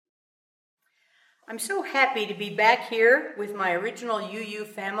I'm so happy to be back here with my original UU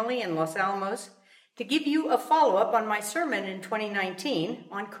family in Los Alamos to give you a follow-up on my sermon in 2019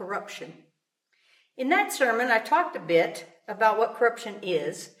 on corruption. In that sermon, I talked a bit about what corruption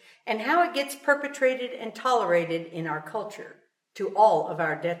is and how it gets perpetrated and tolerated in our culture to all of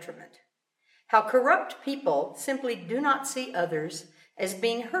our detriment. How corrupt people simply do not see others as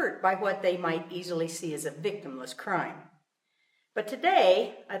being hurt by what they might easily see as a victimless crime. But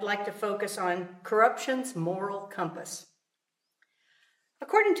today, I'd like to focus on corruption's moral compass.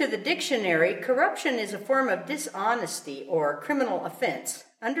 According to the dictionary, corruption is a form of dishonesty or criminal offense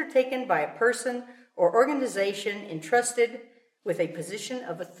undertaken by a person or organization entrusted with a position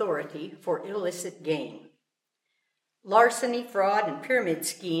of authority for illicit gain. Larceny, fraud, and pyramid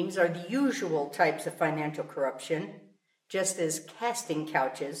schemes are the usual types of financial corruption, just as casting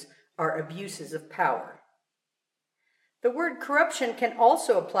couches are abuses of power. The word corruption can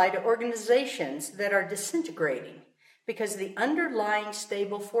also apply to organizations that are disintegrating because the underlying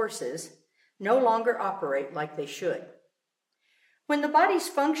stable forces no longer operate like they should. When the body's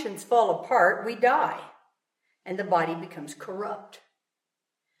functions fall apart, we die, and the body becomes corrupt.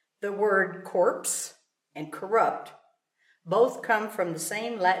 The word corpse and corrupt both come from the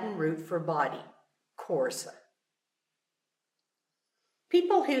same Latin root for body, corsa.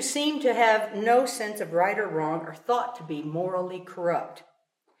 People who seem to have no sense of right or wrong are thought to be morally corrupt.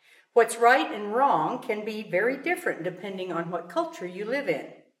 What's right and wrong can be very different depending on what culture you live in.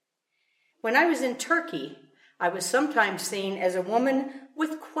 When I was in Turkey, I was sometimes seen as a woman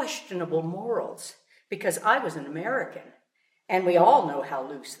with questionable morals because I was an American, and we all know how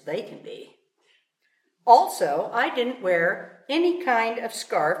loose they can be. Also, I didn't wear any kind of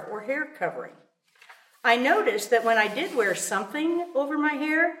scarf or hair covering. I noticed that when I did wear something over my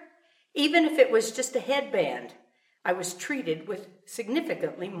hair, even if it was just a headband, I was treated with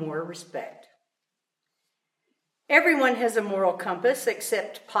significantly more respect. Everyone has a moral compass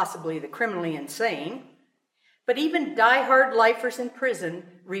except possibly the criminally insane, but even die-hard lifers in prison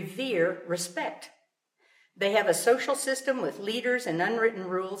revere respect. They have a social system with leaders and unwritten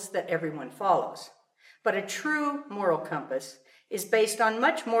rules that everyone follows. But a true moral compass is based on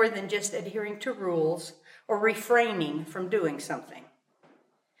much more than just adhering to rules or refraining from doing something.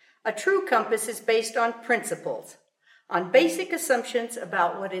 A true compass is based on principles, on basic assumptions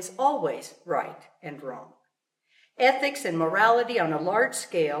about what is always right and wrong. Ethics and morality on a large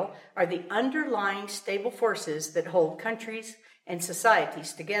scale are the underlying stable forces that hold countries and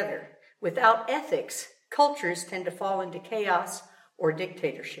societies together. Without ethics, cultures tend to fall into chaos or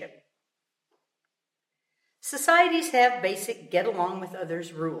dictatorship. Societies have basic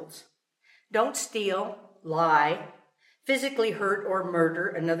get-along-with-others rules. Don't steal, lie, physically hurt or murder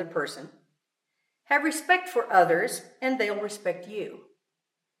another person. Have respect for others, and they'll respect you.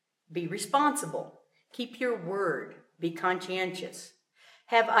 Be responsible. Keep your word. Be conscientious.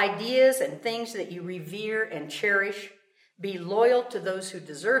 Have ideas and things that you revere and cherish. Be loyal to those who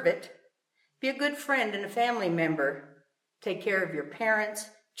deserve it. Be a good friend and a family member. Take care of your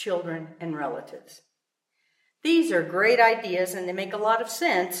parents, children, and relatives. These are great ideas, and they make a lot of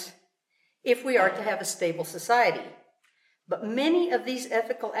sense if we are to have a stable society. But many of these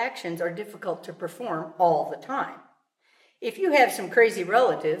ethical actions are difficult to perform all the time. If you have some crazy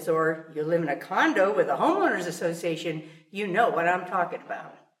relatives or you live in a condo with a homeowners association, you know what I'm talking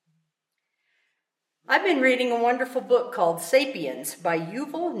about. I've been reading a wonderful book called Sapiens by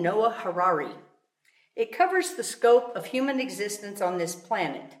Yuval Noah Harari. It covers the scope of human existence on this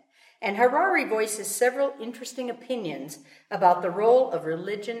planet, and Harari voices several interesting opinions about the role of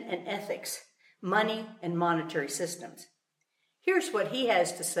religion and ethics, money and monetary systems. Here's what he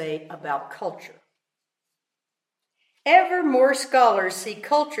has to say about culture. Ever more scholars see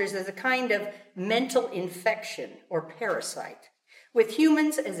cultures as a kind of mental infection or parasite, with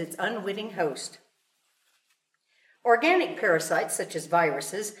humans as its unwitting host. Organic parasites, such as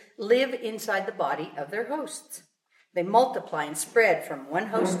viruses, live inside the body of their hosts. They multiply and spread from one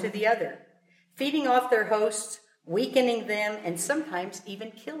host to the other, feeding off their hosts, weakening them, and sometimes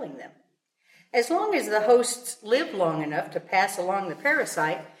even killing them. As long as the hosts live long enough to pass along the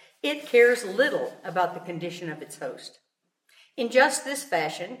parasite, it cares little about the condition of its host. In just this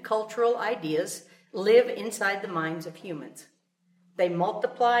fashion, cultural ideas live inside the minds of humans. They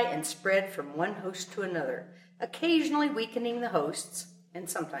multiply and spread from one host to another, occasionally weakening the hosts and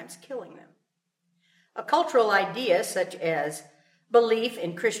sometimes killing them. A cultural idea such as belief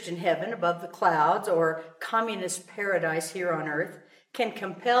in Christian heaven above the clouds or communist paradise here on earth can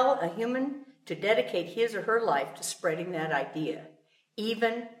compel a human to dedicate his or her life to spreading that idea,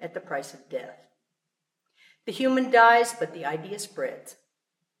 even at the price of death. The human dies, but the idea spreads.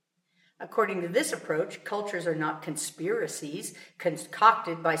 According to this approach, cultures are not conspiracies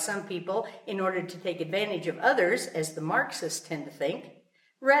concocted by some people in order to take advantage of others, as the Marxists tend to think.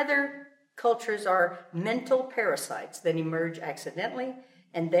 Rather, cultures are mental parasites that emerge accidentally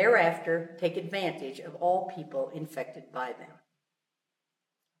and thereafter take advantage of all people infected by them.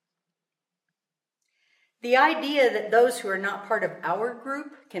 The idea that those who are not part of our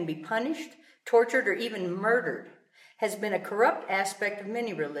group can be punished, tortured, or even murdered has been a corrupt aspect of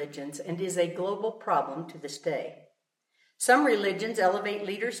many religions and is a global problem to this day. Some religions elevate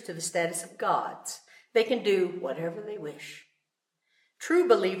leaders to the status of gods. They can do whatever they wish. True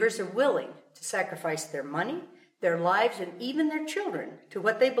believers are willing to sacrifice their money, their lives, and even their children to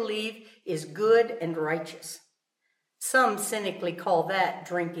what they believe is good and righteous. Some cynically call that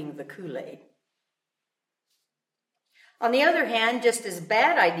drinking the Kool-Aid. On the other hand, just as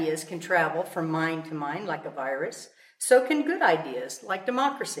bad ideas can travel from mind to mind like a virus, so can good ideas like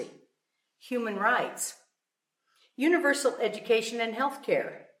democracy, human rights, universal education and health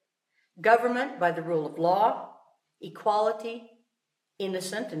care, government by the rule of law, equality,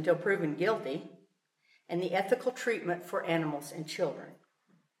 innocent until proven guilty, and the ethical treatment for animals and children.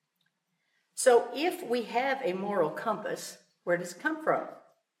 So if we have a moral compass, where does it come from?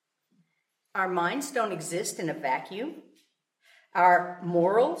 Our minds don't exist in a vacuum. Our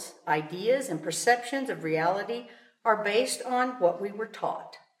morals, ideas, and perceptions of reality are based on what we were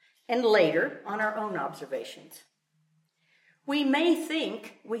taught, and later on our own observations. We may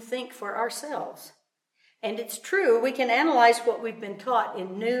think we think for ourselves, and it's true we can analyze what we've been taught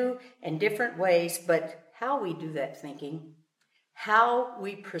in new and different ways, but how we do that thinking, how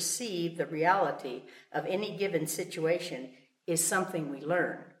we perceive the reality of any given situation is something we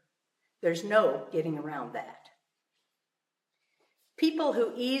learn. There's no getting around that. People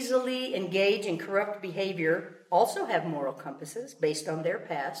who easily engage in corrupt behavior also have moral compasses based on their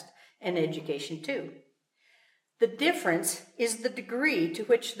past and education too. The difference is the degree to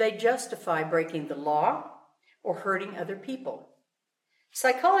which they justify breaking the law or hurting other people.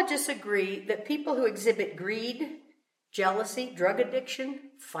 Psychologists agree that people who exhibit greed, jealousy, drug addiction,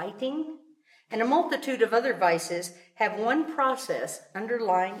 fighting, and a multitude of other vices have one process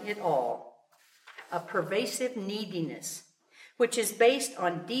underlying it all: a pervasive neediness, which is based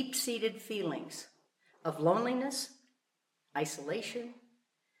on deep-seated feelings of loneliness, isolation,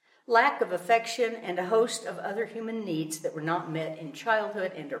 lack of affection, and a host of other human needs that were not met in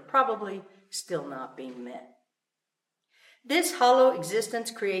childhood and are probably still not being met. This hollow existence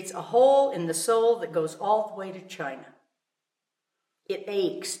creates a hole in the soul that goes all the way to China. It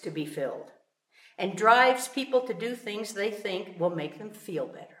aches to be filled and drives people to do things they think will make them feel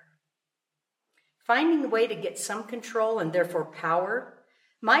better. Finding a way to get some control and therefore power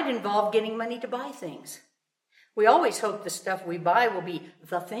might involve getting money to buy things. We always hope the stuff we buy will be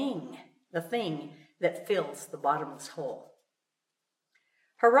the thing that fills the bottomless hole.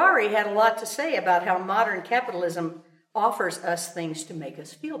 Harari had a lot to say about how modern capitalism offers us things to make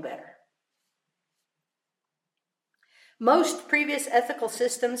us feel better. Most previous ethical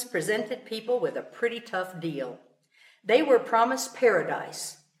systems presented people with a pretty tough deal. They were promised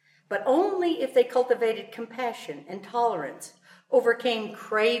paradise, but only if they cultivated compassion and tolerance, overcame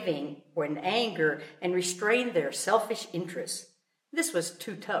craving and anger, and restrained their selfish interests. This was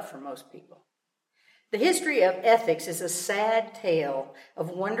too tough for most people. The history of ethics is a sad tale of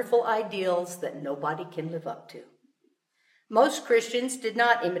wonderful ideals that nobody can live up to. Most Christians did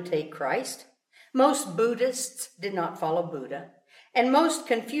not imitate Christ. Most Buddhists did not follow Buddha. And most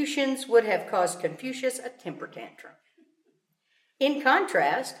Confucians would have caused Confucius a temper tantrum. In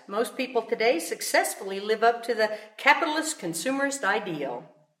contrast, most people today successfully live up to the capitalist consumerist ideal.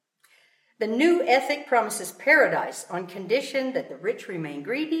 The new ethic promises paradise on condition that the rich remain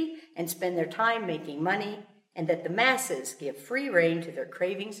greedy and spend their time making money, and that the masses give free rein to their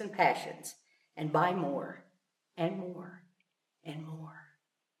cravings and passions and buy more and more and more.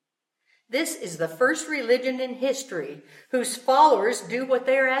 This is the first religion in history whose followers do what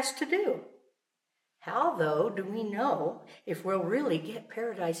they are asked to do. How, though, do we know if we'll really get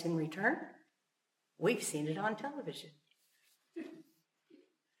paradise in return? We've seen it on television.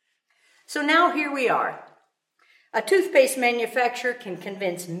 So now here we are. A toothpaste manufacturer can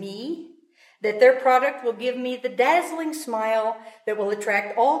convince me that their product will give me the dazzling smile that will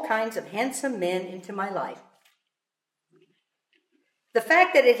attract all kinds of handsome men into my life. The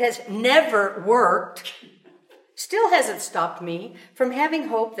fact that it has never worked still hasn't stopped me from having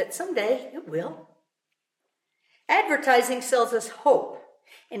hope that someday it will. Advertising sells us hope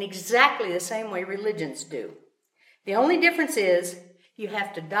in exactly the same way religions do. The only difference is you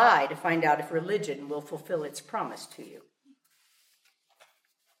have to die to find out if religion will fulfill its promise to you.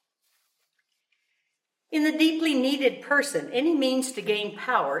 In the deeply needed person, any means to gain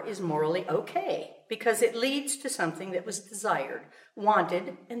power is morally okay because it leads to something that was desired,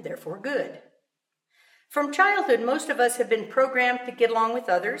 wanted, and therefore good. From childhood, most of us have been programmed to get along with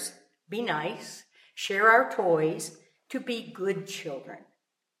others, be nice, share our toys, to be good children.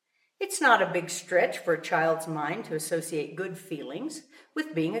 It's not a big stretch for a child's mind to associate good feelings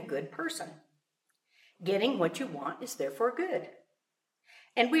with being a good person. Getting what you want is therefore good.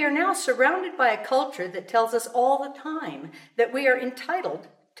 And we are now surrounded by a culture that tells us all the time that we are entitled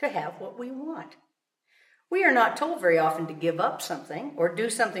to have what we want. We are not told very often to give up something or do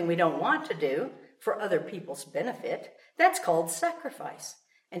something we don't want to do for other people's benefit. That's called sacrifice.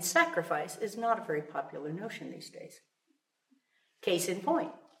 And sacrifice is not a very popular notion these days. Case in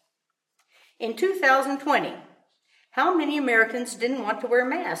point. In 2020, how many Americans didn't want to wear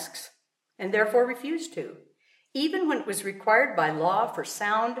masks and therefore refused to, even when it was required by law for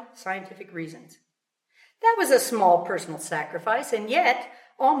sound scientific reasons? That was a small personal sacrifice, and yet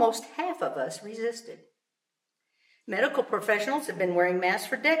almost half of us resisted. Medical professionals have been wearing masks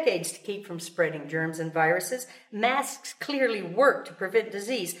for decades to keep from spreading germs and viruses. Masks clearly work to prevent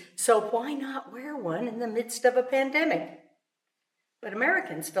disease, so why not wear one in the midst of a pandemic? But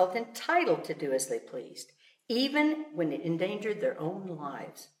Americans felt entitled to do as they pleased, even when it endangered their own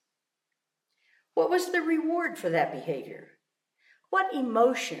lives. What was the reward for that behavior? What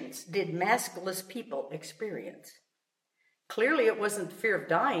emotions did maskless people experience? Clearly it wasn't the fear of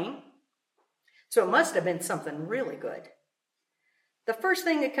dying, so it must have been something really good. The first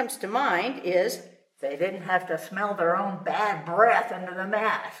thing that comes to mind is they didn't have to smell their own bad breath under the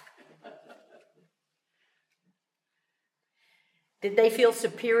mask. Did they feel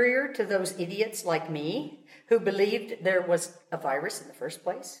superior to those idiots like me who believed there was a virus in the first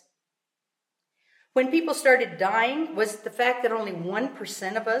place? When people started dying, was it the fact that only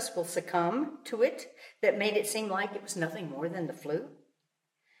 1% of us will succumb to it that made it seem like it was nothing more than the flu?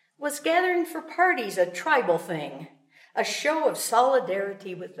 Was gathering for parties a tribal thing, a show of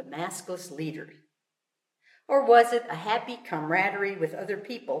solidarity with the maskless leader? Or was it a happy camaraderie with other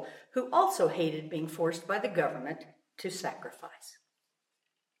people who also hated being forced by the government to sacrifice?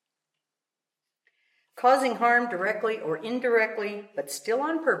 Causing harm directly or indirectly, but still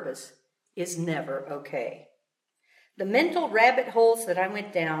on purpose, is never okay. The mental rabbit holes that I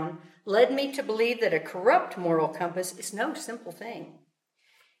went down led me to believe that a corrupt moral compass is no simple thing.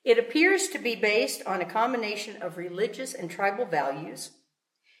 It appears to be based on a combination of religious and tribal values,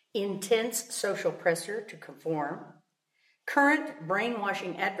 intense social pressure to conform, current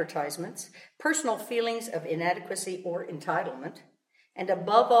brainwashing advertisements, personal feelings of inadequacy or entitlement, and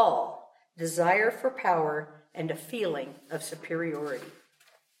above all, desire for power and a feeling of superiority.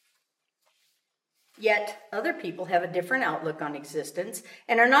 Yet, other people have a different outlook on existence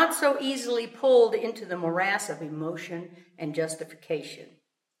and are not so easily pulled into the morass of emotion and justification.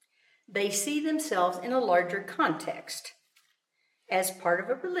 They see themselves in a larger context, as part of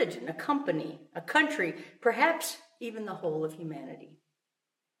a religion, a company, a country, perhaps even the whole of humanity.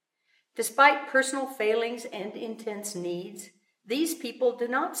 Despite personal failings and intense needs, these people do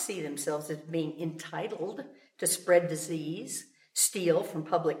not see themselves as being entitled to spread disease, steal from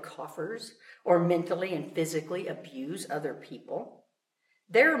public coffers, or mentally and physically abuse other people.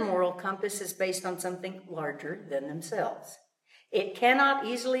 Their moral compass is based on something larger than themselves. It cannot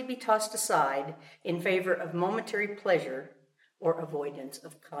easily be tossed aside in favor of momentary pleasure or avoidance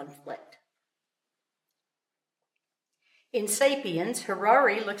of conflict. In Sapiens,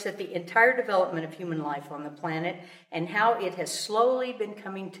 Harari looks at the entire development of human life on the planet and how it has slowly been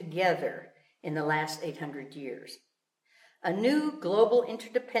coming together in the last 800 years. A new global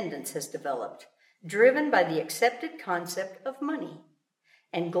interdependence has developed, driven by the accepted concept of money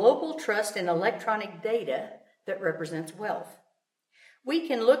and global trust in electronic data that represents wealth. We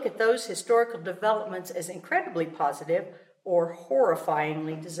can look at those historical developments as incredibly positive or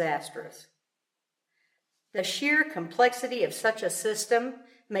horrifyingly disastrous. The sheer complexity of such a system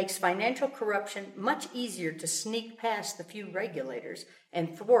makes financial corruption much easier to sneak past the few regulators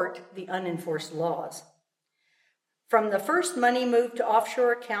and thwart the unenforced laws. From the first money move to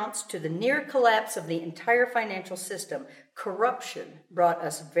offshore accounts to the near collapse of the entire financial system, corruption brought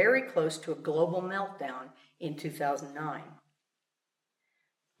us very close to a global meltdown in 2009.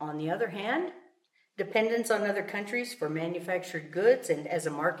 On the other hand, dependence on other countries for manufactured goods and as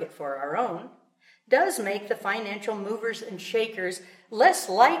a market for our own does make the financial movers and shakers less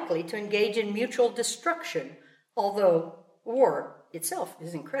likely to engage in mutual destruction, although war itself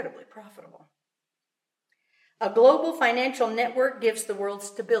is incredibly profitable. A global financial network gives the world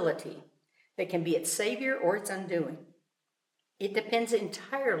stability that can be its savior or its undoing. It depends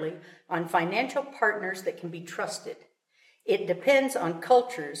entirely on financial partners that can be trusted. It depends on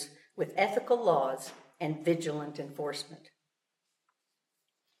cultures with ethical laws and vigilant enforcement.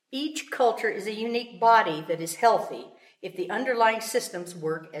 Each culture is a unique body that is healthy if the underlying systems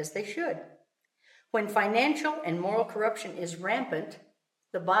work as they should. When financial and moral corruption is rampant,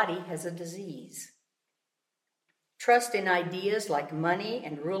 the body has a disease. Trust in ideas like money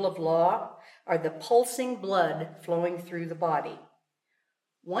and rule of law are the pulsing blood flowing through the body.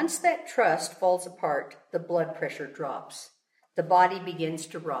 Once that trust falls apart, the blood pressure drops. The body begins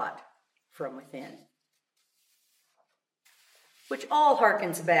to rot from within. Which all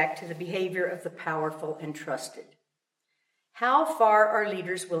harkens back to the behavior of the powerful and trusted. How far are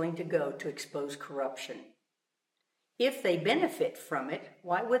leaders willing to go to expose corruption? If they benefit from it,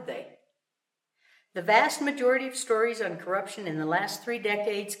 why would they? The vast majority of stories on corruption in the last 3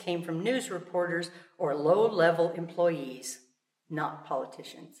 decades came from news reporters or low-level employees, not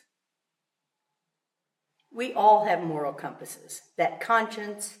politicians. We all have moral compasses, that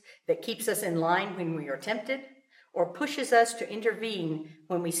conscience that keeps us in line when we are tempted or pushes us to intervene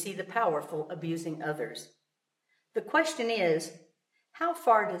when we see the powerful abusing others. The question is, how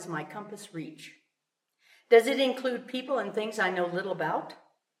far does my compass reach? Does it include people and things I know little about?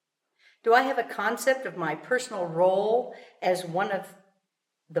 Do I have a concept of my personal role as one of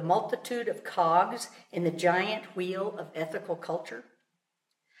the multitude of cogs in the giant wheel of ethical culture?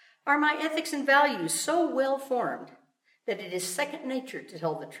 Are my ethics and values so well formed that it is second nature to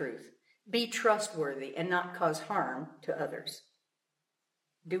tell the truth, be trustworthy, and not cause harm to others?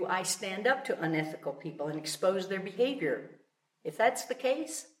 Do I stand up to unethical people and expose their behavior? If that's the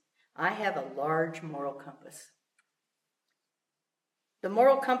case, I have a large moral compass. The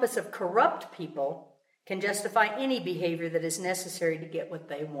moral compass of corrupt people can justify any behavior that is necessary to get what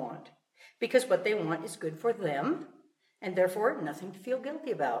they want, because what they want is good for them, and therefore nothing to feel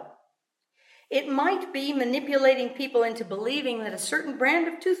guilty about. It might be manipulating people into believing that a certain brand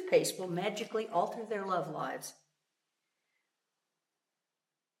of toothpaste will magically alter their love lives.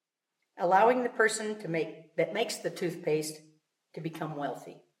 Allowing the person that makes the toothpaste to become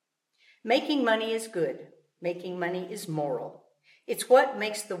wealthy. Making money is good. Making money is moral. It's what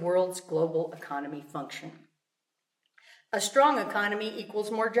makes the world's global economy function. A strong economy equals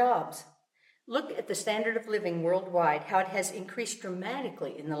more jobs. Look at the standard of living worldwide, how it has increased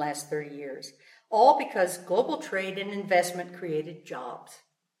dramatically in the last 30 years, all because global trade and investment created jobs.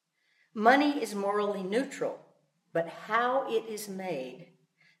 Money is morally neutral, but how it is made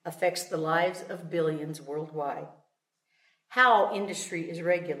affects the lives of billions worldwide. How industry is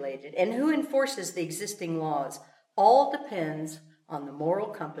regulated and who enforces the existing laws all depends on the moral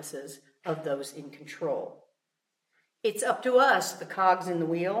compasses of those in control. It's up to us, the cogs in the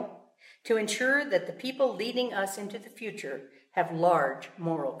wheel, to ensure that the people leading us into the future have large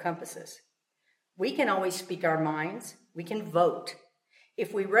moral compasses. We can always speak our minds. We can vote.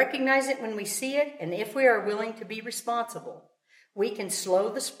 If we recognize it when we see it, and if we are willing to be responsible, we can slow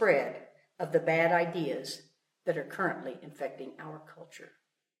the spread of the bad ideas that are currently infecting our culture.